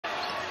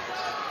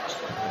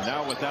And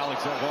now with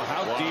Alexander. Well,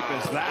 how deep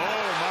is that?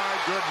 Oh, my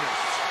goodness.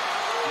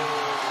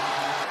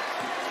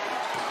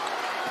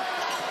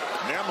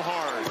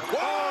 Nembhard.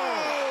 Whoa!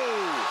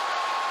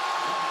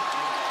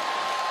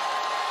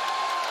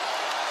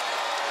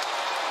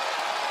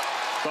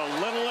 The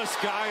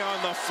littlest guy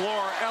on the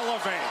floor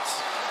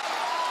elevates.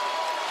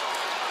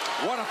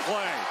 What a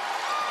play.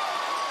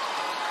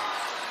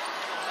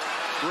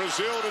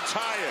 Brazil to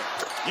tie it.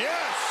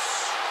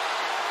 Yes!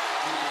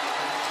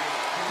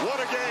 What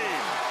a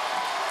game.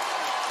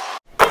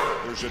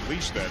 There's at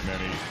least that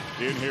many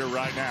in here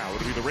right now.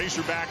 It'll be the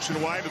Razorbacks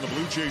in white and the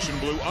Bluejays in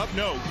blue. Of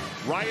note,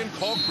 Ryan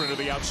Kalkbrenner,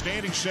 the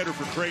outstanding center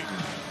for Creighton,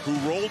 who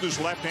rolled his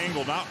left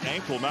ankle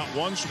not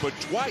once but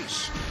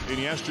twice in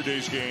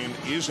yesterday's game,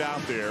 is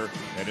out there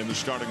and in the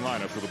starting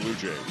lineup for the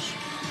Bluejays.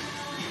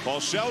 Paul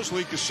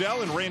Selsley,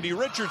 Cassell, and Randy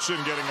Richardson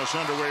getting us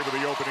underway with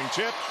the opening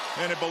tip,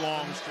 and it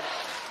belongs to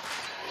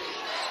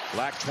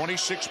Black.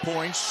 26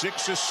 points,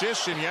 6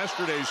 assists in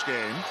yesterday's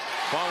game.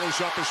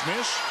 Follows up his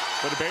miss,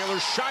 but Baylor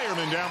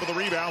Scheierman down with the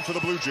rebound for the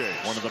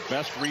Bluejays. One of the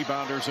best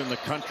rebounders in the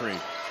country.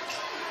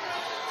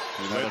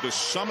 He led the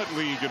Summit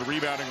League in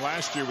rebounding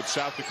last year with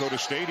South Dakota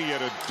State. He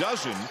had a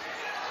dozen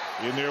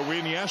in their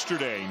win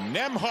yesterday.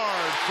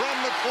 Nembhard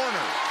from the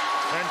corner,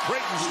 and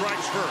Creighton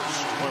strikes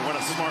first. Boy, what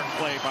a smart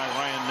play by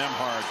Ryan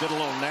Nembhard. Did a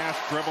little Nash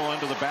dribble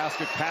under the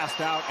basket,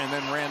 passed out, and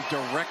then ran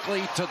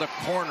directly to the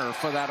corner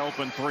for that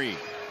open three.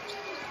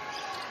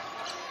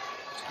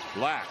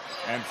 Black,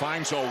 and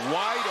finds a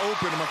wide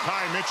open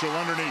Makai Mitchell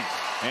underneath.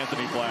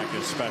 Anthony Black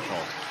is special.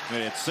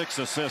 He had 6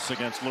 assists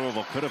against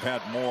Louisville. Could have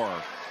had more.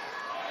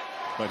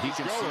 But he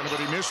can see. But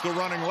he missed the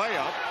running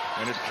layup,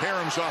 and it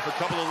caroms off a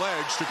couple of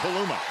legs to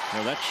Kaluma.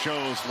 Now that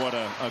shows what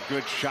a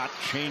good shot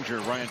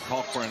changer Ryan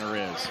Kalkbrenner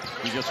is.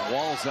 He just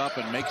walls up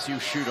and makes you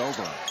shoot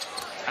over him.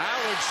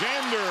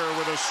 Alexander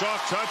with a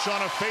soft touch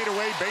on a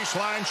fadeaway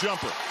baseline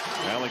jumper.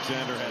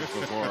 Alexander has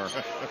before.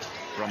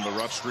 From the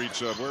rough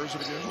streets of, where is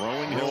it again?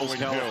 Rolling Hills,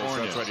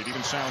 California. That's right, it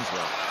even sounds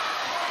right.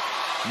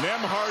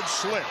 Nembhard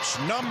slips.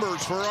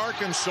 Numbers for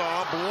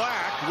Arkansas.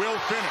 Black will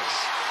finish.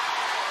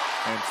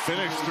 And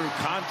finish through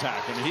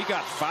contact. I mean, he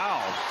got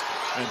fouled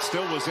and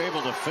still was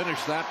able to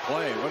finish that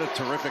play. What a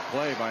terrific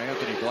play by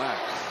Anthony Black.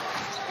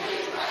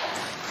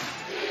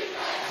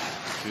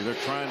 See, they're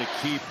trying to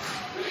keep,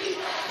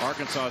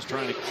 Arkansas is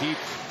trying to keep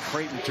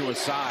Creighton to a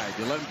side.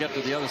 You let them get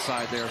to the other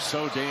side, they are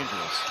so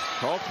dangerous.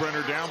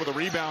 Kalkbrenner down with a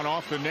rebound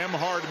off the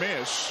Nembhard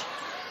miss.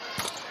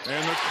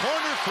 And the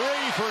corner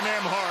three for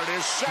Nembhard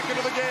is second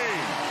of the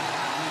game.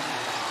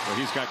 Well,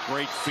 he's got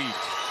great feet.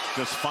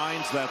 Just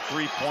finds that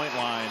three-point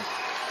line,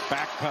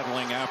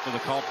 backpedaling after the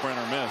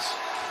Kalkbrenner miss.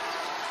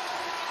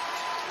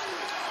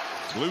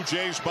 Blue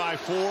Jays by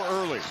 4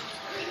 early.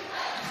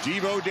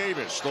 Devo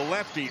Davis, the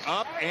lefty,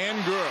 up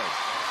and good.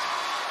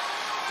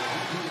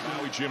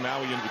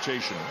 Maui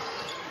Invitational.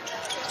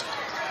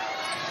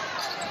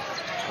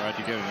 Tried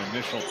to get an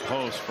initial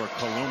post for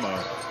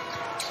Kaluma.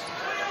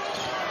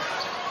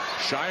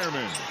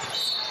 Scheierman.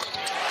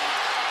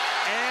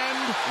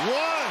 And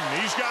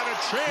one. He's got a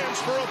chance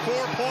for a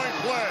 4-point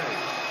play.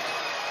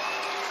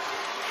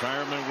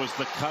 Scheierman was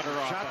the cutter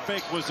off. Shot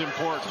fake was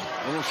important.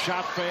 A little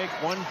shot fake,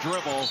 one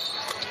dribble.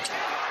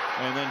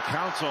 And then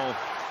Council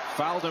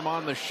fouled him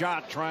on the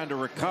shot trying to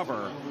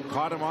recover.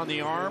 Caught him on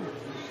the arm.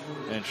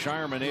 And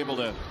Scheierman able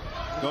to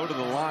go to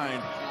the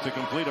line to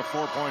complete a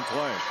 4-point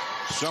play.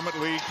 Summit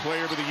League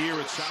Player of the Year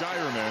at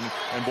Scheierman,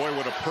 and boy,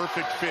 what a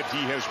perfect fit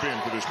he has been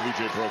for this Blue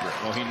Jay program.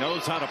 Well, he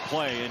knows how to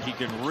play, and he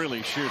can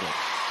really shoot it.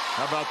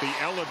 How about the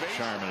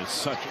elevation? Scheierman is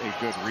such a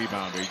good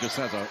rebounder. He just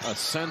has a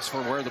sense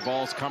for where the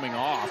ball's coming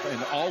off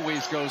and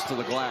always goes to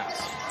the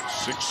glass.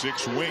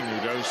 6'6" wing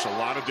who does a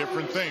lot of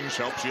different things,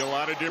 helps you a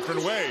lot of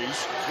different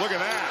ways. Look at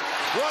that.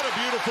 What a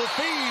beautiful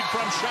feed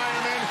from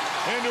Scheierman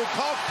into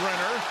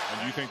Kalkbrenner.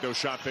 And you think those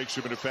shot fakes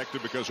have been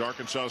effective because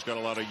Arkansas's got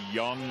a lot of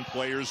young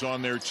players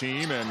on their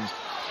team, and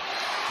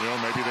you know,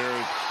 maybe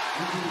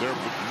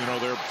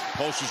their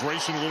pulse is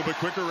racing a little bit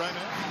quicker right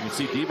now. You can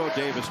see Devo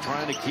Davis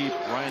trying to keep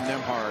Ryan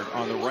Nembhard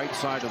on the right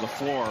side of the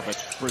floor, but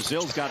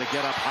Brazil's got to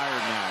get up higher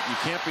now. You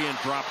can't be in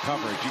drop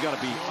coverage. You got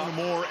to be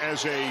more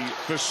as a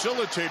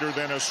facilitator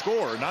than a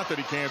scorer. Not that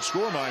he can't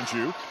score, mind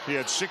you. He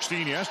had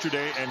 16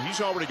 yesterday, and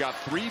he's already got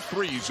 3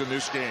 threes in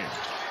this game.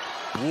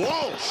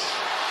 Walsh!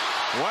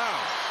 Wow.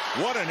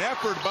 What an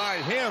effort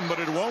by him, but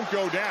it won't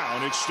go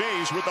down. It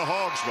stays with the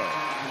Hogs,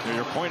 though. Yeah,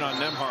 your point on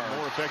Nembhard.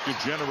 More effective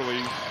generally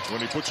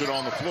when he puts it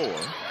on the floor.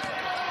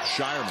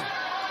 Scheierman.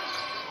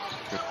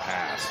 Good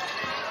pass.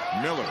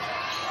 Miller.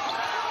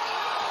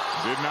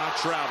 Did not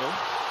travel.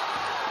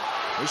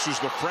 This is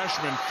the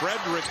freshman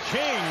Frederick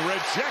King,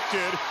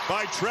 rejected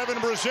by Trevin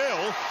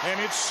Brazil,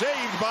 and it's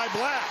saved by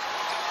Black.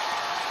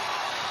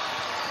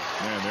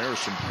 Man, there are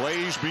some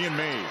plays being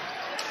made.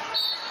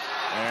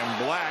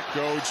 And Black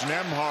goads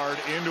Nembhard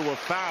into a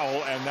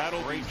foul, and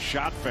that'll great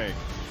shot fake.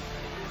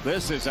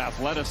 This is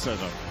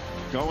athleticism.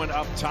 Going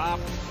up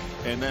top,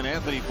 and then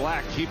Anthony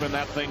Black keeping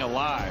that thing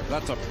alive.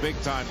 That's a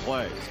big-time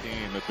play.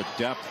 Game at the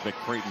depth that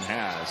Creighton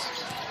has.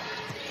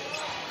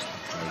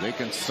 They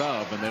can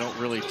sub, and they don't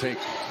really take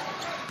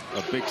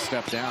a big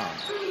step down.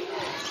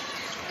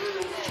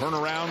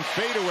 Turnaround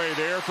fadeaway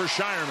there for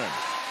Scheierman.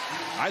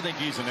 I think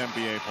he's an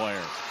NBA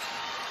player.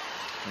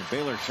 And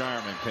Baylor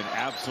Scheierman can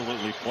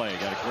absolutely play.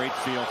 Got a great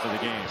feel for the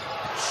game.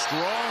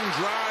 Strong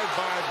drive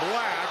by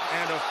Black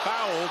and a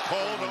foul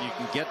called. When you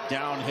can get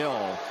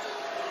downhill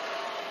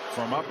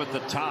from up at the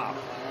top.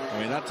 I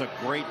mean, that's a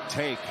great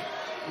take.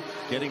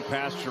 Getting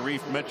past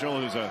Sharif Mitchell,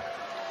 who's a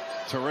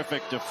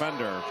terrific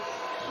defender.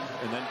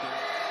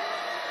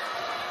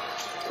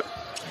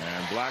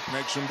 And Black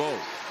makes them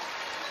both.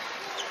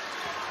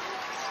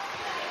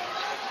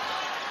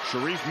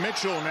 Sharif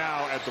Mitchell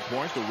now at the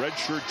point, the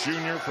redshirt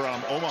junior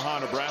from Omaha,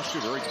 Nebraska.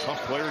 Very tough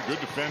player,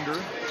 good defender.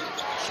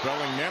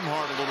 Spelling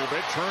Nembhard a little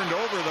bit. Turned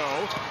over,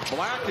 though.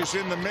 Black is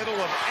in the middle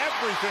of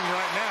everything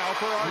right now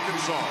for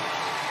Arkansas.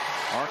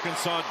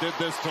 Arkansas did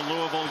this to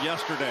Louisville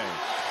yesterday.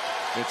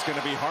 It's going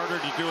to be harder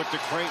to do it to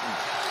Creighton.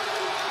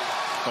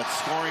 But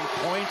scoring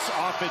points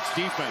off its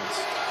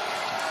defense.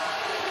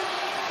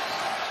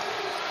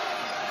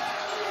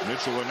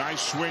 Mitchell, a nice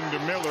swing to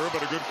Miller,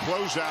 but a good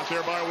closeout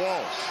there by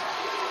Walsh.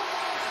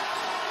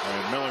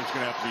 And Miller's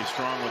going to have to be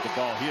strong with the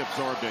ball. He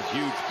absorbed a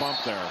huge bump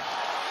there.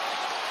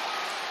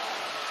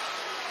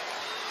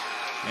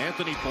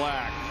 Anthony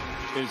Black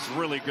is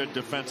really good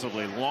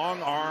defensively.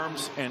 Long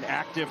arms and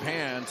active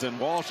hands, and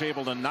Walsh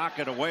able to knock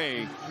it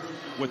away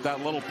with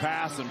that little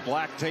pass, and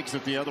Black takes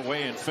it the other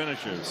way and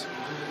finishes.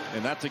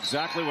 And that's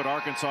exactly what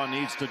Arkansas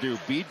needs to do.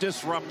 Be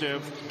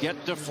disruptive,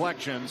 get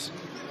deflections,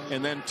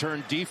 and then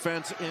turn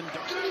defense into.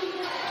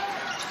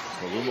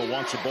 Kaluma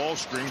wants a ball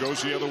screen,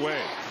 goes the other way.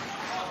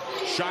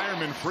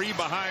 Scheierman free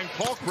behind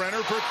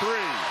Kalkbrenner for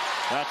three.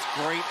 That's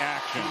great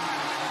action.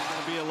 It's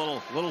going to be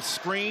a little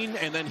screen,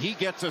 and then he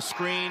gets a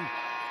screen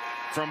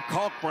from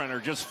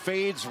Kalkbrenner. Just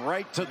fades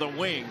right to the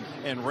wing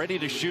and ready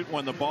to shoot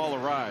when the ball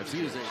arrives.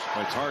 It's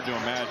hard to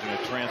imagine a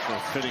transfer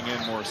fitting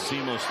in more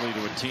seamlessly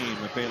to a team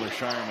that Baylor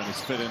Scheierman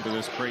has fit into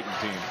this Creighton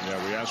team.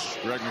 Yeah, we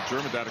asked Greg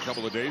McDermott that a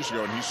couple of days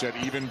ago, and he said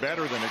even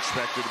better than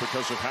expected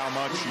because of how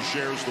much he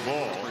shares the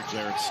ball.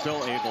 They're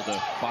still able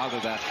to bother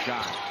that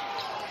shot.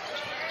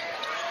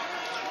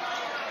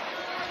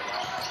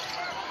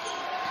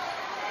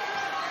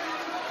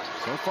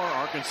 So far,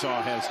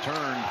 Arkansas has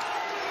turned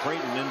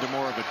Creighton into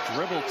more of a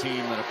dribble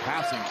team than a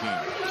passing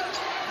team.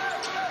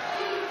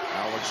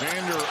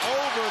 Alexander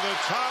over the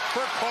top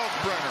for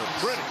Kalkbrenner.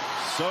 Pretty.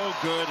 So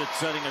good at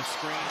setting a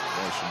screen.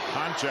 There's some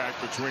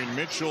contact between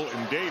Mitchell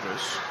and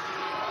Davis.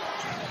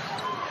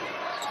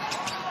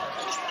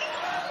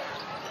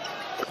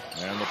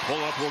 And the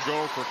pull-up will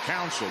go for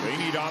Council. They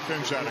need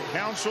offense out of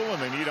Council,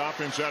 and they need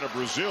offense out of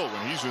Brazil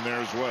when he's in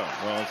there as well.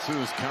 Well, as soon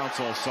as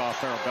Council saw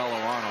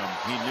Farabello on him,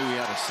 he knew he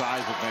had a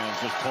size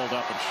advantage, just pulled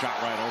up and shot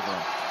right over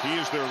him.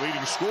 He is their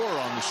leading scorer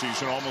on the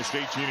season, almost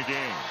 18 a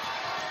game.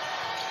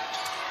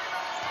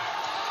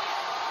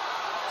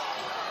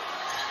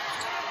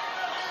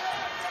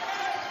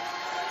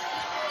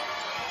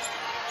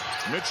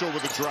 Mitchell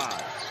with a drive.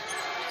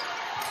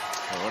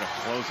 Oh, what a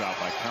closeout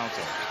by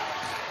Council.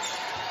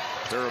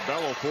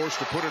 Farabello forced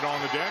to put it on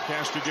the deck,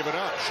 has to give it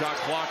up. Shot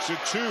clock's at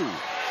 2.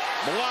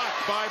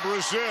 Blocked by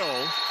Brazil.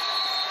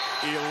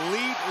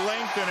 Elite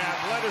length and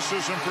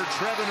athleticism for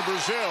Trevin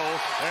Brazil,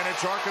 and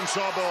it's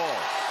Arkansas ball.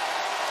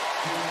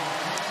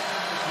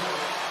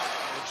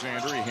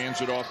 Alexander, he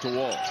hands it off to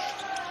Walsh.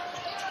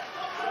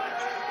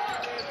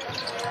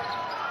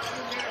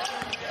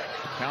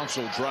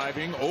 Council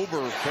driving over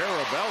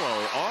Farabello,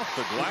 off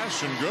the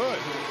glass and good.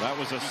 That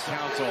was a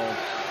Council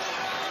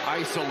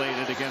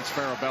isolated against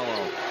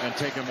Farabello and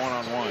taken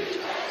one-on-one.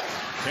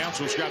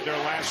 Council's got their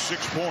last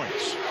 6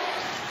 points.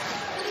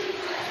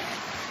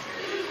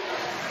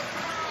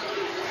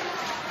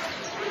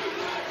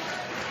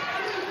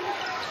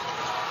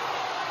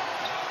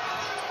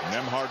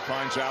 Nembhard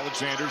finds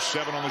Alexander,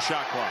 7 on the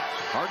shot clock.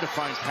 Hard to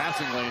find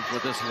passing lanes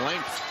with this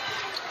length.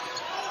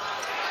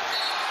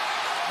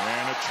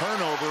 And a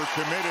turnover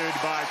committed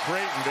by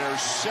Creighton, their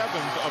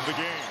 7th of the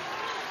game.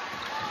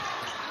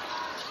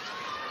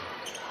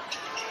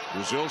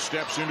 Brazil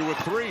steps into a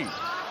 3.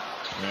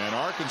 And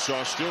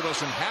Arkansas still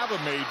doesn't have a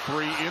made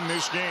 3 in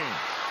this game.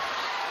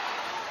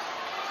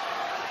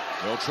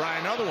 They'll try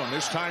another one,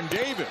 this time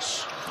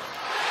Davis.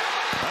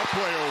 That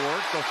play will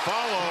work. The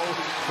follow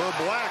for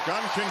Black,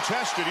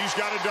 uncontested. He's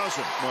got a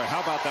dozen. Boy, how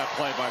about that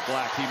play by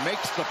Black? He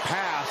makes the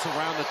pass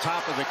around the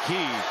top of the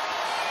key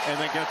and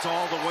then gets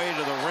all the way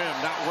to the rim,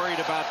 not worried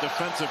about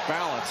defensive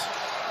balance.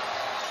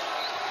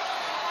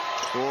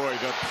 Boy,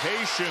 the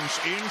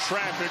patience in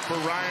traffic for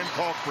Ryan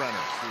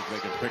Kalkbrenner. See if they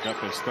can pick up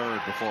his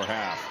 3rd before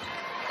half.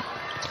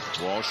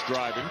 Walsh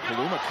driving.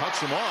 Kaluma cuts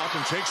him off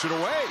and takes it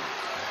away.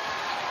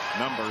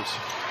 Numbers.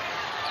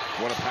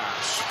 What a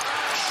pass.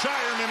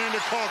 Scheierman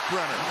into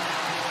Kalkbrenner.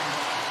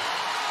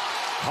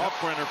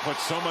 Kalkbrenner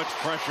puts so much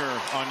pressure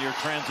on your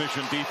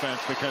transition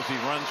defense because he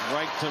runs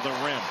right to the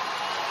rim.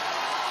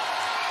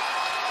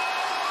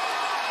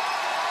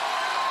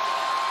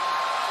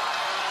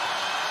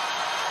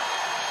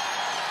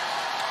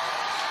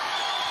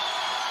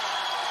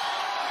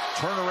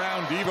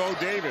 Turnaround Devo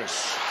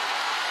Davis.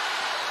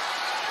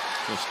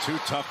 Just too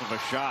tough of a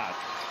shot.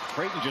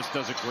 Creighton just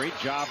does a great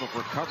job of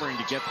recovering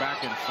to get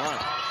back in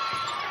front.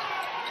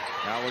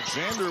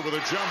 Alexander with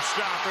a jump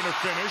stop and a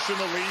finish, and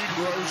the lead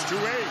grows to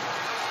 8.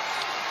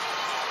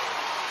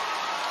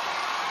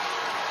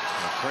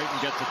 Creighton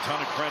gets a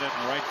ton of credit,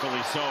 and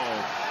rightfully so,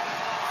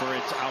 for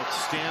its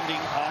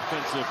outstanding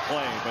offensive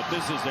play. But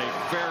this is a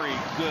very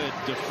good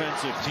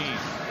defensive team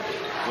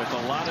with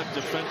a lot of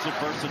defensive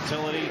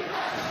versatility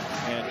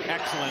and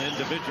excellent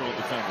individual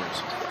defenders.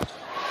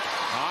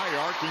 High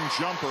arcing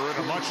jumper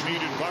and a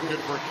much-needed bucket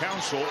for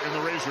Council in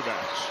the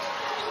Razorbacks.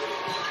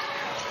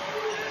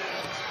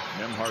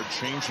 Nembhard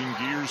changing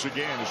gears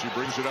again as he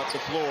brings it up the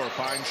floor.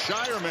 Finds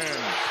Scheierman.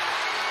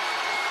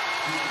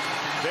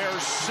 Their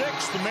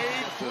 6th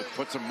made. To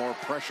put some more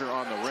pressure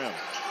on the rim.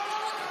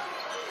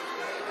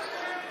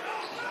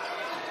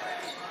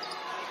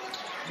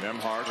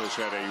 Nembhard has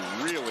had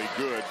a really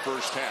good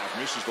first half.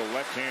 Misses the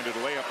left-handed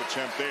layup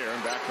attempt there,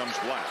 and back comes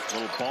Black. A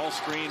little ball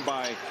screen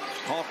by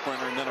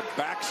Kalkbrenner, and then a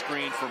back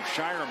screen from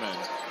Scheierman.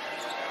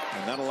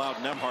 And that allowed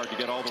Nembhard to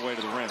get all the way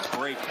to the rim.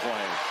 Great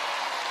play.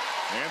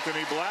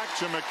 Anthony Black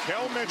to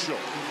Mikel Mitchell.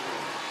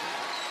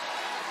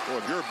 Well,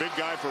 if you're a big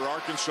guy for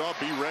Arkansas,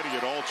 be ready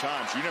at all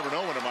times. You never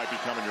know when it might be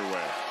coming your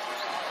way.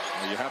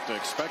 Well, you have to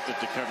expect it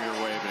to come your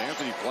way, but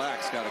Anthony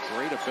Black's got a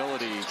great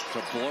ability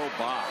to blow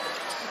by.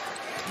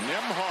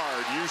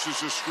 Nembhard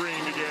uses a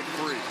screen to get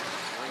free.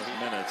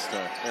 Minutes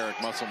to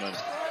Eric Musselman.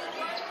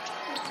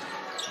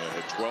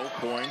 Had 12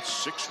 points,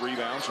 6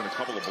 rebounds, and a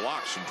couple of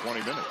blocks in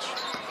 20 minutes.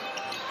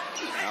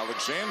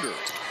 Alexander.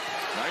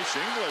 Nice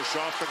English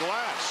off the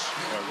glass.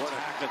 What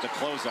act at the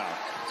closeout.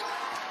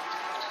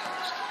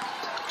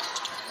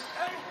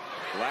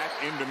 Black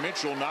into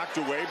Mitchell, knocked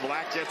away.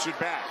 Black gets it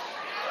back.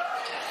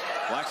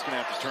 Black's going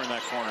to have to turn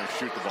that corner and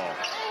shoot the ball.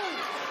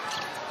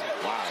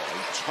 Wow, a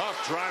tough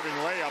driving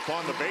layup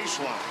on the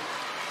baseline.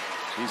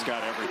 He's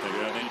got everything.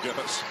 Yeah, he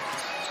does.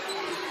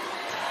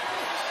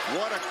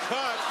 What a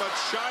cut, but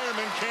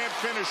Scheierman can't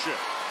finish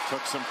it.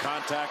 Took some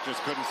contact,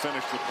 just couldn't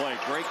finish the play.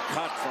 Great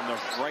cut from the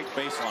right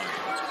baseline.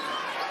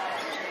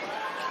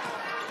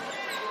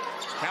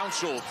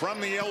 Council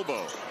from the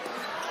elbow.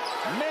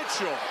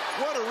 Mitchell,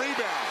 what a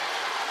rebound.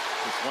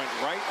 Just went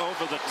right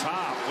over the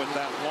top with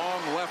that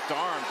long left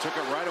arm. Took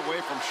it right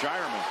away from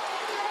Scheierman.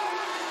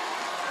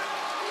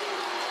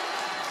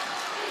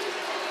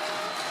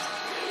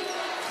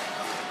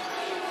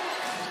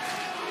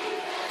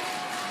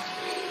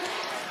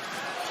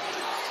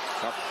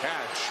 Tough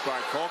catch by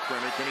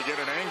Kalkbrenner. Can he get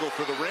an angle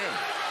for the rim?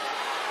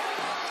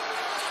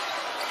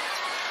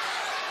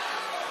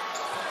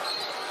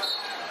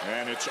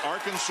 And it's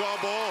Arkansas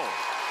ball.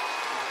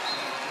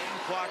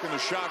 Clock and the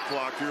shot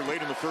clock here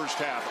late in the first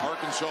half.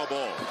 Arkansas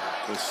ball.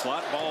 The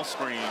slot ball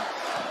screen.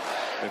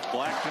 If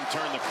Black can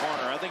turn the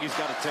corner, I think he's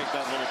got to take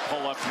that little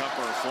pull-up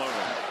jumper or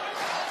floater.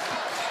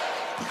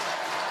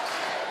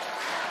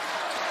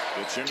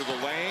 It's into the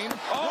lane.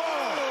 Oh!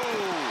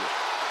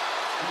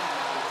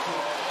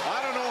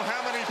 I don't know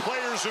how many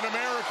players in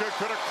America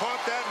could have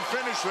caught that and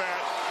finished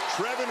that.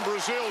 Trevin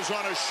Brazil's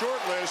on a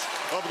short list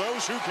of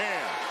those who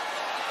can.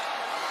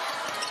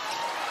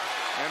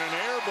 And an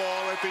air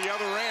ball at the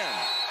other end.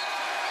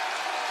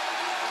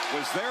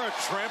 Was there a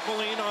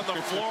trampoline on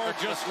the floor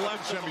just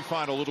left?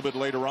 Semifinal a little bit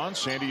later on.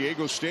 San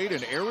Diego State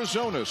and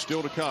Arizona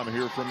still to come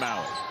here from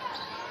Maui.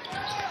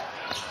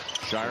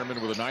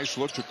 Scheierman with a nice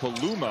look to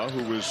Kaluma,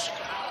 who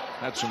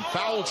had some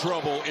foul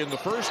trouble in the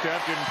first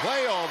half. Didn't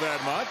play all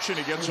that much, and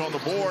he gets on the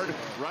board.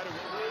 Right away.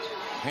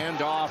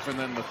 Hand off, and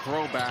then the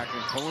throwback,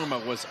 and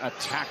Kaluma was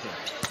attacking.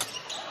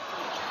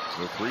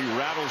 The three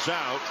rattles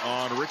out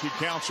on Ricky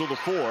Council, the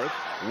fourth.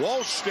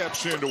 Walsh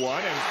steps into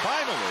one, and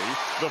finally,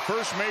 the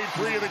first made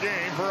three of the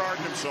game for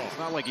Arkansas. It's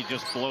not like he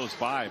just blows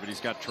by, but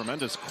he's got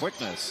tremendous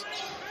quickness.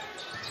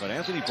 But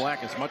Anthony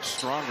Black is much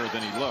stronger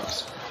than he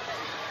looks.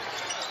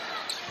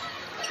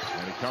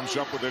 And he comes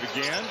up with it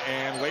again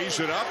and lays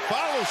it up,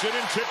 follows it,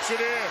 and tips it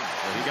in.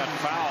 Well, he got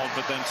fouled,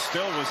 but then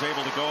still was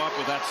able to go up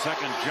with that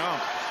second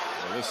jump.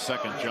 Well, this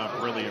second jump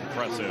really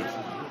impressive.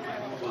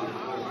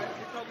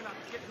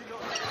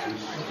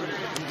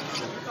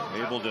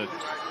 Able to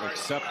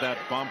accept that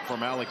bump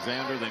from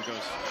Alexander, then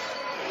goes.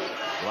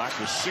 Black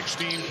with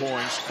 16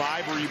 points,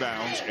 5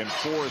 rebounds, and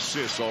 4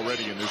 assists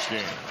already in this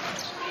game.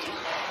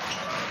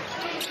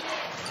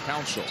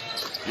 Council,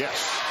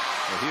 yes.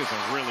 Well, he is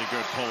a really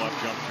good pull-up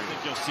jumper. I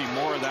think you'll see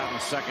more of that in the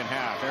second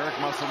half. Eric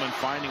Musselman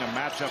finding a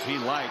matchup he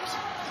likes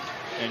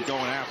and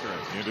going after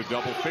it. Into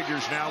double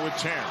figures now with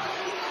 10.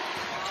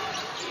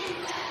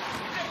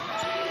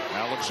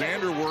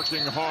 Alexander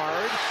working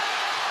hard.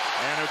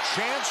 And a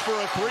chance for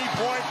a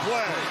three-point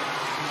play.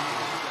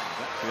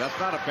 That's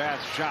not a bad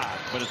shot,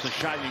 but it's a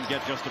shot you can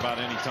get just about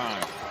any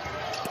time.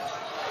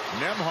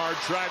 Nembhard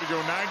tried to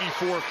go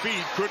 94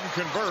 feet, couldn't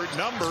convert.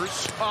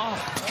 Numbers. Oh,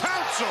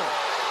 Council!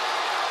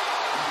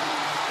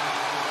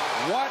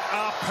 What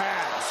a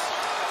pass.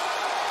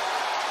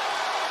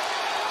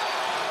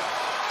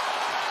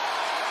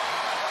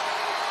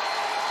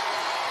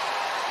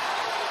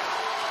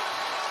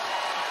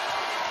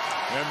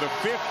 And the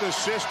 5th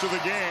assist of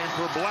the game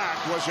for Black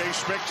was a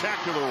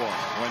spectacular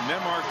one. When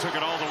Nembhard took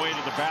it all the way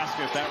to the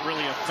basket, that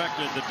really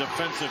affected the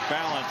defensive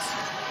balance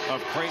of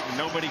Creighton.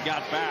 Nobody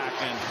got back,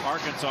 and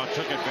Arkansas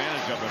took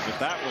advantage of it.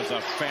 But that was a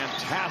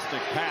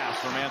fantastic pass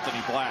from Anthony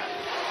Black.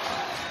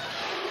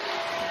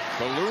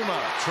 Kaluma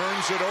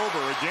turns it over.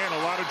 Again,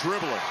 a lot of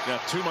dribbling.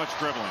 Yeah, too much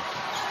dribbling.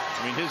 I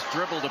mean, his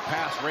dribble to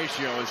pass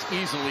ratio is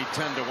easily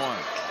 10-1.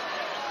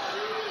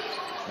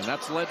 And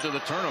that's led to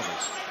the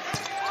turnovers.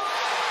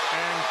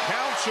 And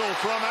Council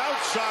from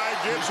outside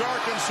gives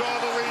Arkansas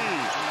the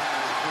lead.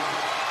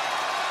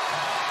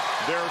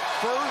 Their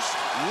first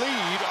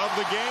lead of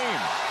the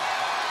game.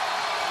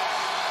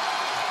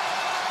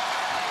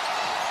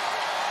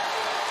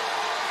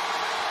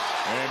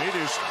 And it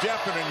is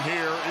deafening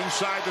here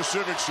inside the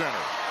Civic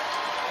Center.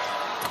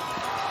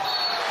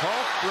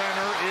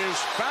 Kalkbrenner is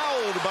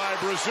fouled by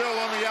Brazil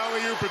on the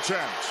alley-oop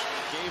attempt.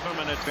 Gave him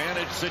an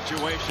advantage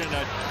situation,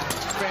 a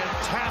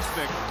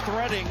fantastic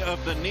threading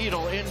of the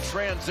needle in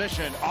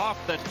transition off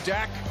the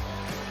deck.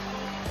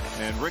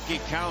 And Ricky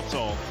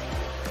Council,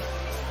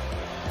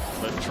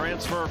 the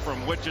transfer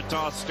from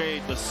Wichita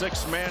State, the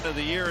 6th man of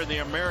the year in the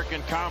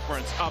American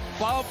Conference,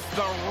 above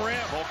the rim.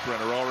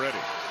 Kalkbrenner already.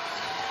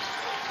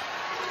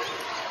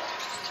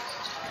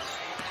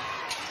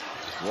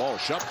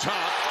 Walsh up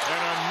top,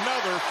 and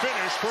another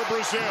finish for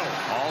Brazil.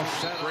 All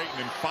set.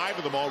 Creighton, and 5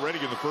 of them already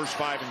in the first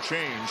 5 and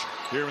change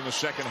here in the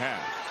second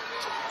half.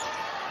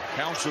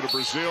 Council to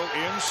Brazil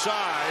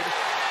inside,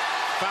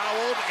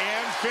 fouled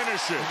and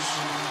finishes.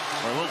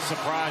 We're a little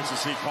surprised to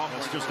see Paul.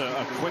 It's just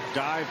a quick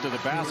dive to the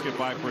basket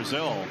by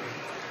Brazil,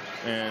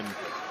 and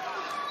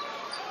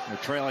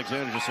Trey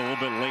Alexander just a little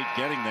bit late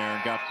getting there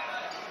and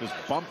just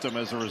bumped him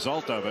as a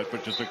result of it.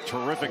 But just a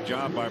terrific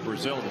job by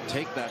Brazil to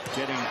take that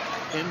getting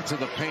into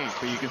the paint.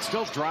 But you can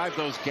still drive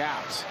those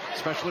gaps,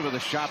 especially with a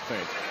shot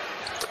fake.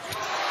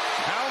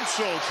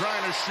 Council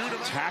trying to shoot him.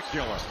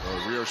 Spectacular.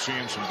 Well, we are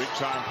seeing some big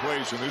time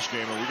plays in this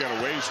game, and we got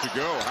a ways to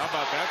go. How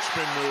about that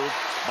spin move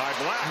by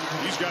Black?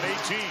 He's got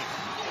 18.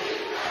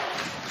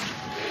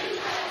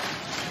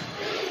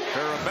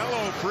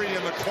 Farabello free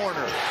in the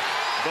corner.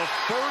 The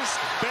first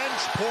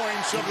bench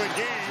points of the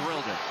game.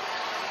 Drilled it.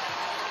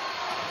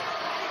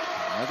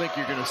 I think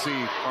you're going to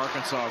see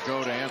Arkansas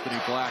go to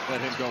Anthony Black, let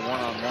him go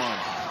one-on-one.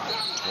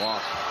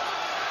 Walk.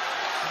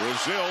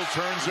 Brazil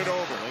turns it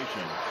over.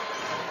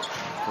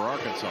 For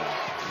Arkansas.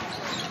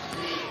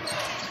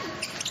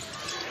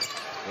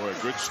 Boy,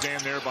 a good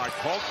stand there by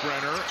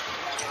Kalkbrenner.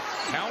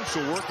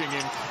 Council working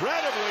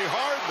incredibly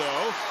hard,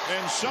 though,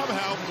 and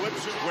somehow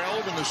flips it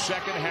 12 in the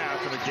second half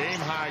and a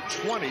game-high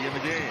 20 in the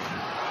game.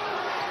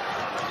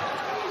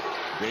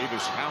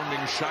 Davis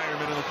hounding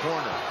Scheierman in the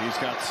corner. He's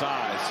got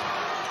size.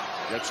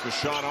 Gets the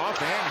shot off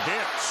and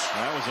hits.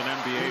 That was an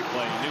NBA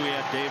play. He knew he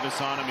had Davis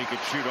on him. He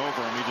could shoot over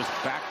him. He just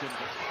backed him.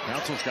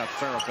 Council's got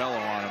Farabello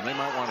on him. They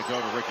might want to go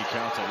to Ricky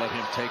Council. Let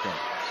him take him.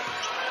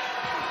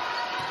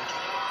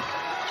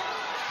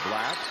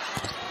 Black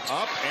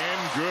up and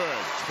good.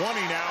 20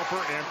 now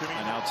for Anthony.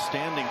 An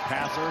outstanding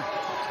passer.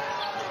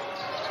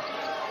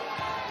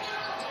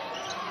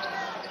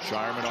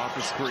 Scheierman off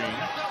the screen.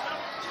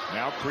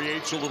 Now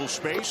creates a little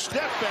space.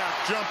 Step back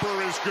jumper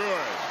is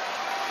good.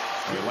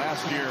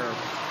 Last year,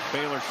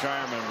 Baylor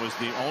Scheierman was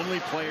the only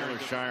player.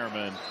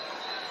 Scheierman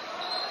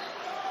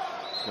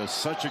does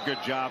such a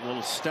good job. A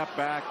little step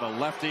back. The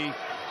lefty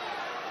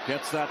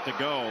gets that to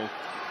go.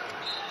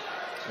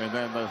 And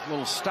then the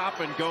little stop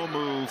and go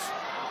move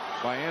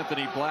by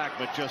Anthony Black.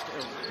 But just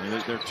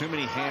there are too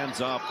many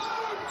hands up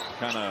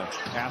kind of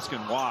asking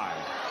why.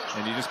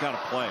 And you just got to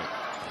play.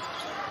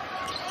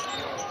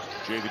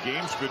 Jay, the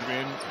game's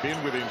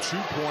been within 2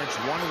 points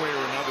one way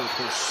or another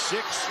for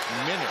 6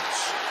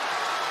 minutes.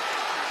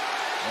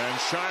 And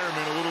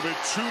Scheierman a little bit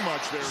too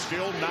much there.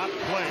 Still not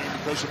playing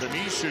because of the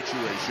knee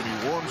situation.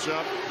 He warms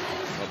up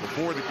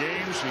before the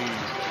games. He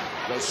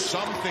does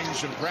some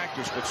things in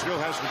practice, but still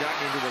hasn't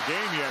gotten into the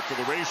game yet for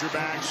the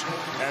Razorbacks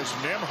as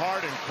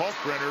Nembhard and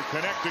Kalkbrenner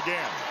connect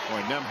again.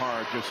 Boy,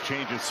 Nembhard just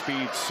changes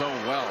speed so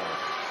well.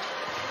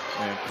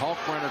 And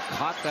Kalkbrenner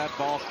caught that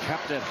ball,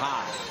 kept it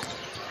high.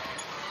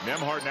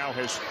 Nembhard now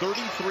has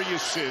 33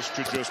 assists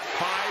to just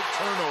 5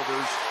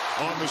 turnovers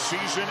on the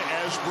season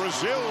as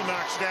Brazil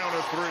knocks down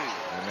a 3.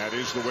 And that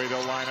is the way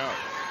they'll line up.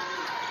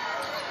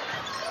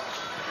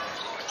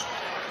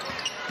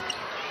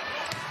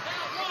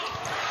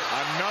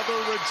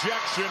 Another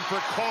rejection for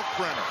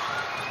Kalkbrenner.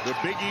 The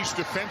Big East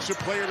Defensive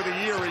Player of the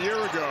Year a year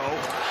ago.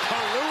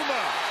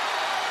 Kaluma.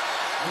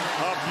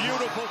 A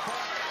beautiful.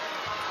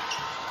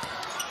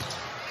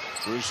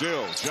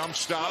 Brazil jump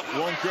stop,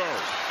 won't go.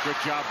 Good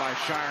job by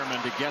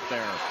Scheierman to get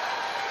there.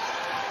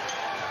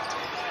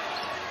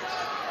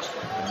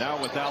 And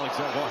now with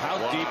Alexander. Well, how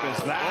deep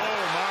is that?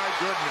 Oh, my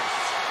goodness.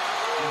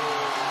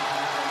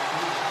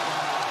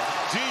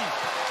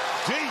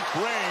 Deep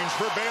range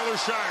for Baylor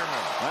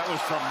Scheierman. That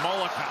was from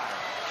Molokai.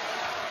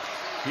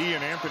 He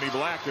and Anthony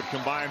Black have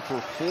combined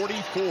for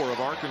 44 of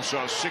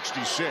Arkansas'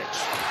 66.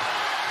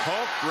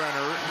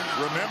 Kalkbrenner,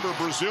 remember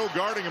Brazil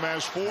guarding him,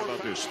 has 4. How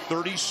about this?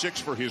 36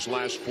 for his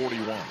last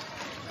 41.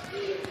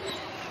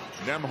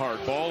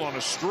 Nembhard, ball on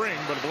a string,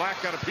 but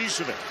Black got a piece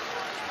of it.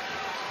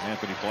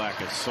 Anthony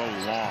Black is so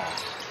long.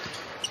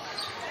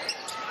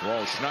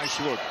 Walsh, nice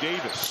look.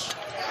 Davis.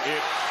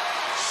 It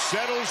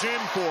settles in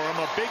for him.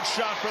 A big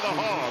shot for the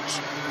Hogs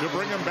to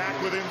bring him back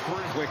within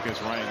 3. Quick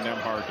as Ryan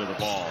Nembhard to the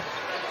ball.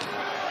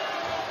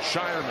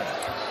 Scheierman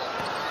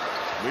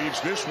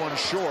leaves this one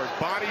short.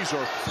 Bodies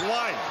are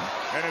flying,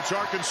 and it's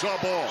Arkansas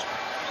ball.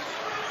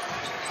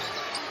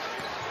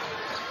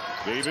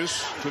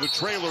 Davis to the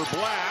trailer,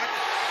 Black,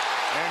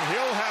 and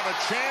he'll have a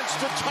chance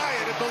to tie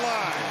it at the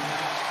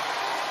line.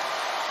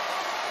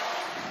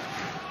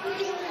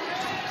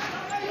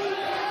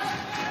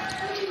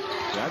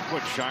 I'd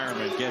put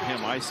Scheierman, get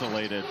him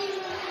isolated.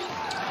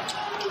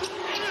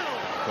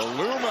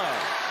 Kaluma,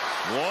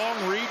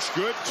 long reach,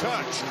 good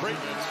touch.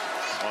 Creighton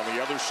on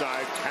the other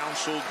side,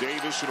 Council,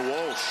 Davis, and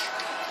Walsh.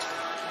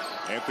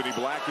 Anthony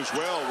Black as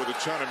well with a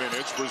ton of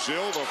minutes.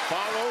 Brazil, the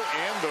follow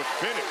and the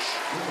finish.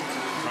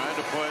 Trying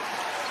to put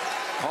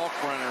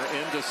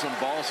Kalkbrenner into some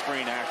ball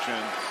screen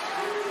action.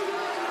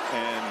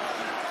 And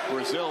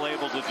Brazil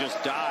able to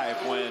just dive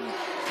when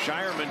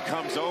Scheierman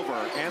comes over.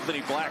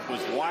 Anthony Black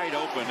was wide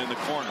open in the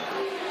corner.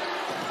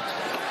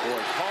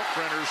 Boy,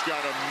 Kalkbrenner's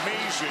got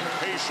amazing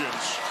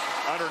patience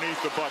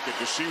underneath the bucket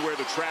to see where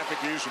the traffic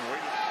is and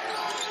wait.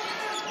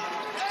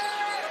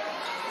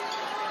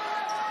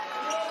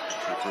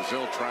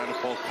 Brazil trying to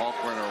pull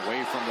Kalkbrenner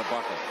away from the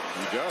bucket.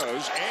 He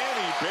does, and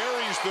he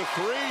buries the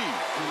 3.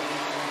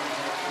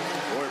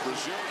 Boy,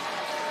 Brazil.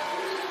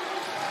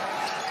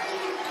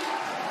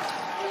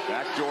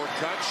 Backdoor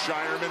cut.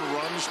 Scheierman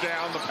runs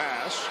down the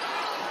pass,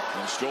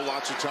 and still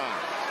lots of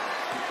time.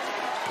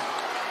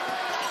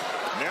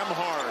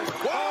 Nembhard.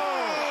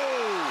 Whoa!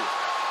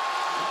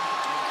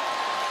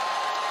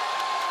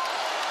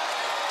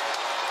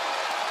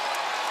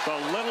 The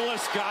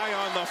littlest guy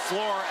on the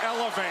floor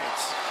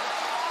elevates.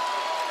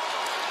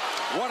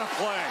 What a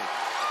play.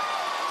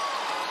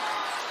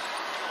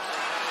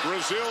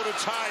 Brazil to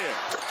tie it.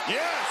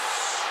 Yes!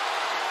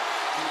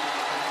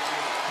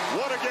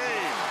 What a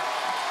game.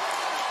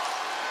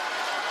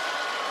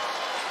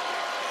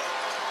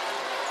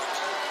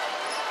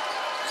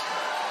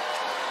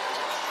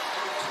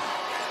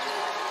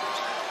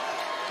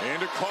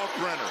 Into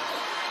Kalkbrenner.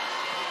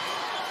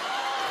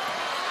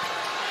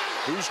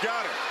 Who's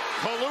got it?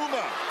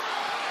 Kaluma.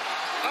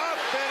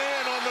 Up and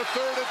in on the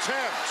 3rd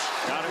attempt.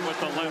 Got it with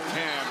the left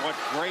hand. What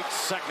great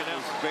second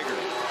is bigger.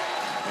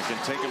 They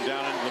can take him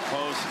down into the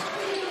post.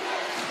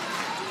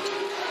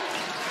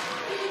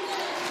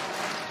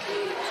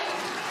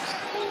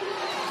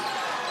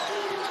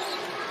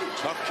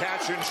 Tough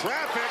catch in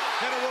traffic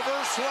and a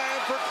reverse slam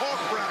for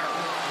Kalkbrenner.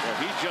 Yeah,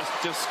 he just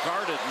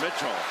discarded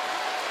Mitchell.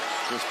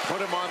 Just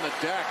put him on the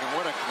deck, and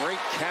what a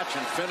great catch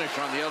and finish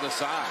on the other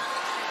side.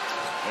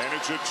 And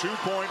it's a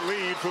 2-point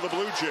lead for the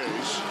Blue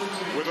Jays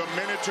with a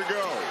minute to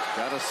go.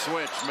 Got a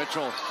switch.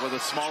 Mitchell with a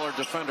smaller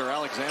defender,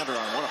 Alexander,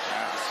 on. What a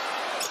pass.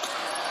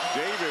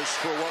 Davis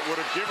for what would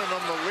have given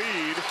them the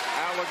lead.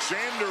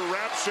 Alexander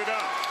wraps it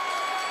up.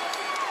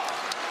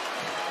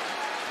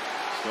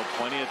 Still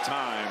plenty of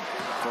time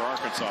for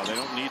Arkansas. They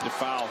don't need to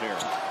foul here.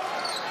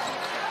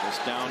 Just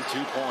down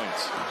 2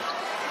 points.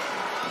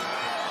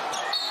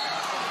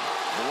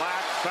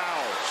 Black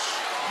fouls.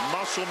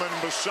 Musselman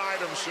beside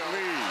him,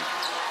 Salih.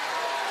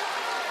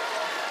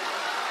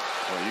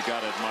 Well, you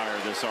got to admire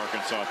this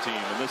Arkansas team,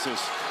 and this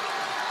is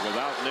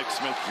without Nick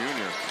Smith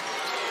Jr.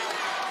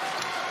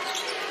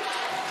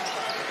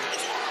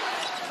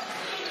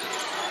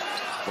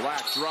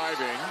 Black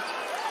driving,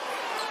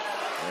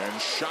 and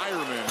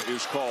Scheierman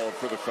is called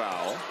for the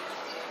foul.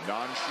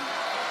 Non-shoot.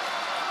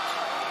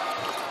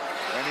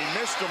 And he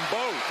missed them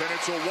both, and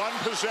it's a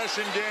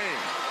 1-possession game.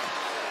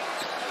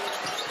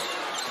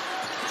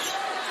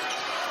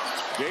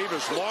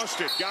 Davis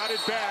lost it, got it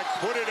back,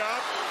 put it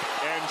up,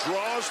 and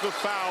draws the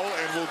foul,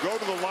 and will go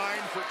to the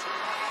line for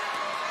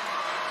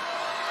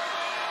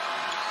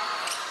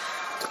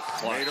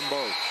 2. Made them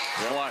both.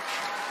 Clutch.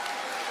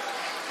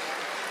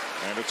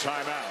 And a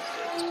timeout.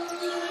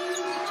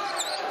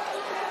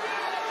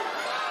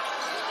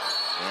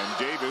 And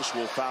Davis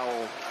will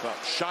foul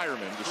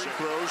Scheierman to free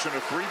throws and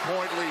a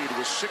 3-point lead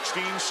with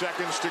 16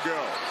 seconds to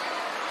go.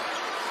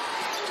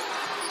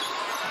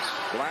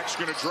 Black's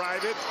going to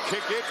drive it,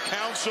 kick it,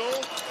 Council.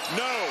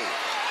 No.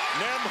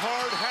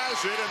 Nembhard has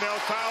it, and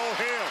they'll foul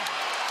him.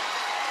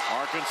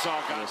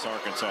 Arkansas got this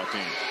Arkansas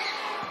team.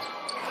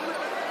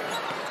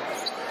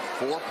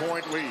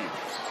 4-point lead.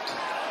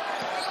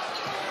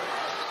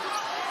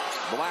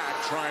 Black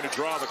trying to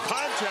draw the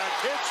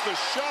contact, hits the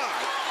shot.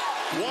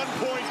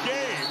 1-point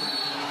game.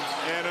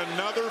 And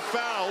another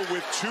foul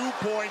with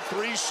 2.3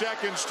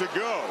 seconds to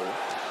go.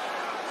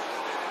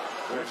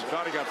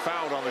 Thought he got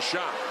fouled on the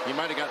shot. He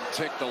might have gotten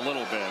ticked a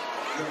little bit.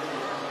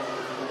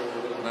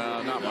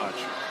 No, not much.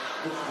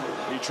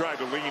 He tried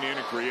to lean in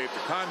and create the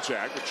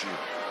contact, but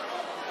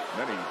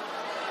then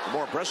the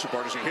more impressive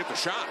part is he hit the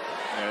shot.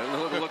 Yeah,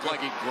 it looked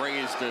like he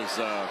grazed his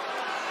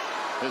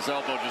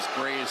elbow, just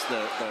grazed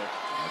the.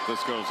 If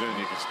this goes in,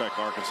 you can expect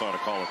Arkansas to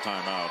call a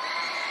timeout.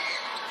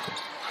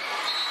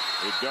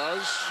 It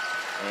does.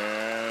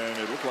 And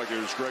it looked like it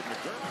was Greg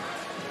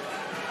McDermott.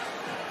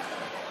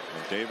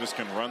 Davis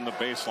can run the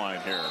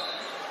baseline here.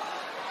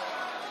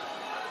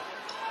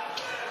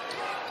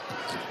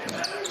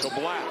 To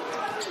Black.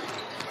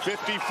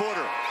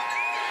 50-footer.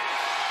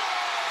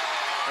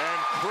 And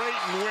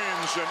Creighton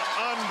wins an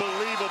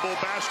unbelievable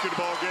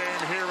basketball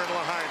game here in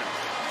Lahaina.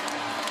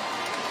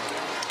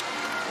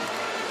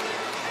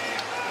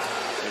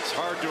 It's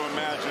hard to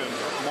imagine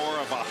more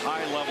of a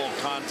high-level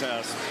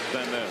contest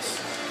than this.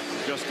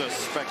 Just a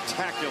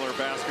spectacular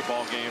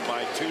basketball game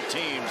by two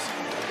teams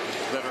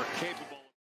that are capable.